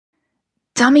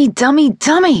Dummy, dummy,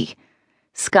 dummy!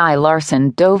 Sky Larson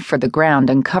dove for the ground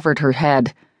and covered her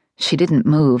head. She didn't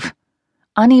move.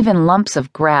 Uneven lumps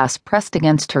of grass pressed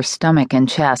against her stomach and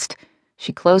chest.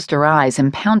 She closed her eyes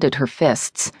and pounded her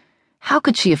fists. How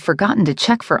could she have forgotten to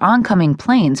check for oncoming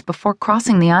planes before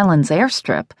crossing the island's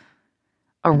airstrip?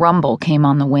 A rumble came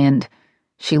on the wind.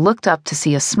 She looked up to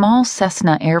see a small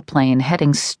Cessna airplane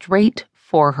heading straight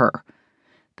for her.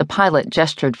 The pilot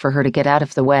gestured for her to get out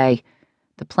of the way.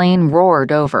 The plane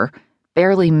roared over,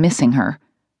 barely missing her.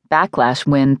 Backlash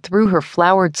wind threw her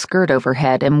flowered skirt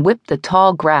overhead and whipped the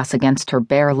tall grass against her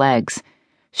bare legs.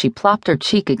 She plopped her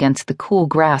cheek against the cool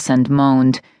grass and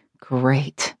moaned,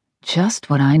 "Great,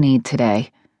 just what I need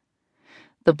today."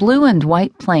 The blue and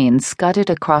white plane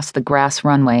scudded across the grass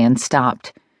runway and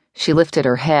stopped. She lifted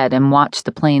her head and watched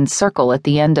the plane circle at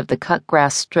the end of the cut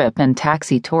grass strip and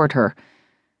taxi toward her.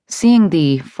 Seeing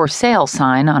the "for sale"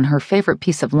 sign on her favorite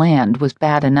piece of land was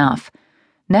bad enough.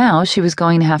 Now she was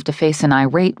going to have to face an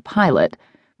irate pilot,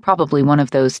 probably one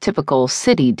of those typical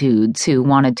city dudes who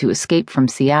wanted to escape from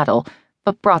Seattle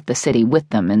but brought the city with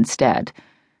them instead.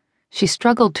 She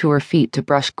struggled to her feet to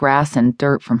brush grass and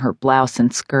dirt from her blouse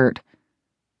and skirt.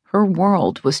 Her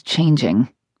world was changing,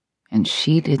 and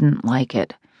she didn't like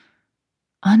it.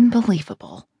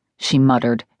 "Unbelievable," she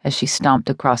muttered as she stomped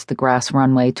across the grass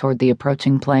runway toward the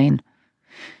approaching plane.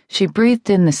 She breathed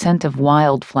in the scent of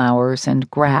wildflowers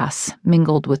and grass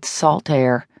mingled with salt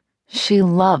air. She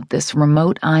loved this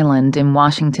remote island in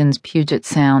Washington's Puget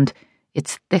Sound,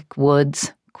 its thick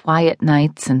woods, quiet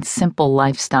nights, and simple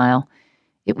lifestyle.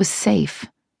 It was safe.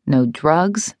 No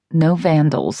drugs, no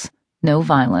vandals, no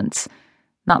violence.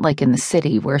 Not like in the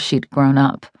city where she'd grown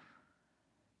up.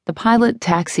 The pilot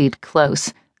taxied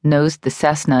close, nosed the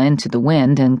Cessna into the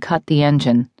wind, and cut the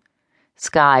engine.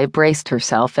 Sky braced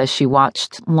herself as she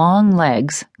watched long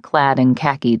legs, clad in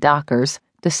khaki dockers,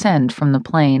 descend from the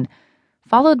plane,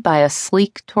 followed by a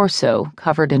sleek torso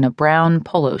covered in a brown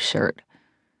polo shirt.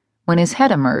 When his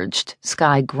head emerged,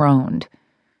 Sky groaned.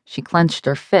 She clenched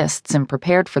her fists and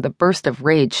prepared for the burst of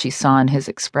rage she saw in his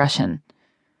expression.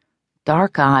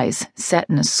 Dark eyes, set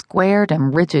in a squared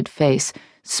and rigid face,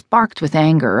 sparked with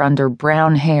anger under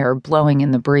brown hair blowing in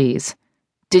the breeze.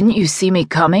 "Didn't you see me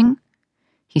coming?"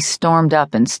 He stormed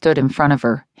up and stood in front of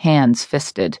her, hands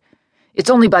fisted.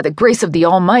 "It's only by the grace of the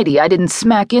Almighty I didn't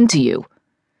smack into you."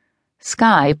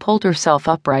 Sky pulled herself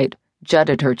upright,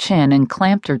 jutted her chin, and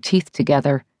clamped her teeth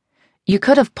together. "You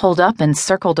could have pulled up and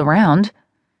circled around."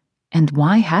 And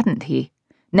why hadn't he?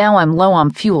 "Now I'm low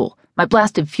on fuel. My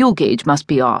blasted fuel gauge must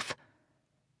be off."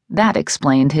 That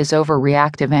explained his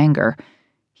overreactive anger.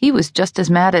 He was just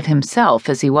as mad at himself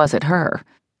as he was at her.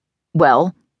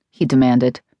 "Well," he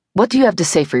demanded, "what do you have to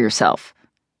say for yourself?"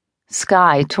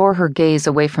 Sky tore her gaze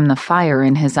away from the fire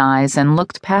in his eyes and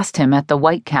looked past him at the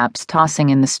whitecaps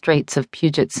tossing in the straits of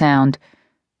Puget Sound.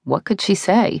 What could she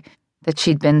say? That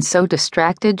she'd been so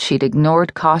distracted she'd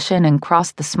ignored caution and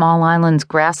crossed the small island's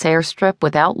grass airstrip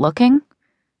without looking?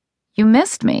 "You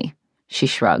missed me," she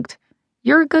shrugged.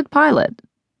 "You're a good pilot."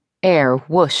 Air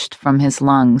whooshed from his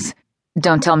lungs.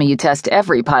 "Don't tell me you test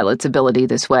every pilot's ability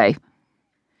this way."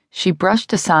 She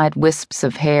brushed aside wisps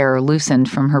of hair loosened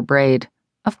from her braid.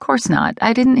 "Of course not.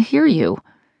 I didn't hear you."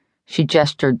 She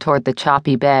gestured toward the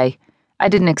choppy bay. "I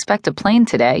didn't expect a plane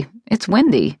today. It's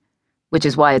windy. Which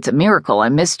is why it's a miracle I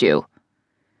missed you."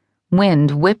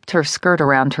 Wind whipped her skirt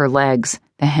around her legs,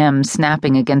 the hem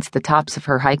snapping against the tops of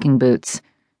her hiking boots.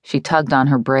 She tugged on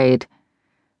her braid.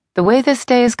 "The way this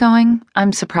day is going,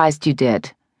 I'm surprised you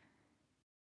did."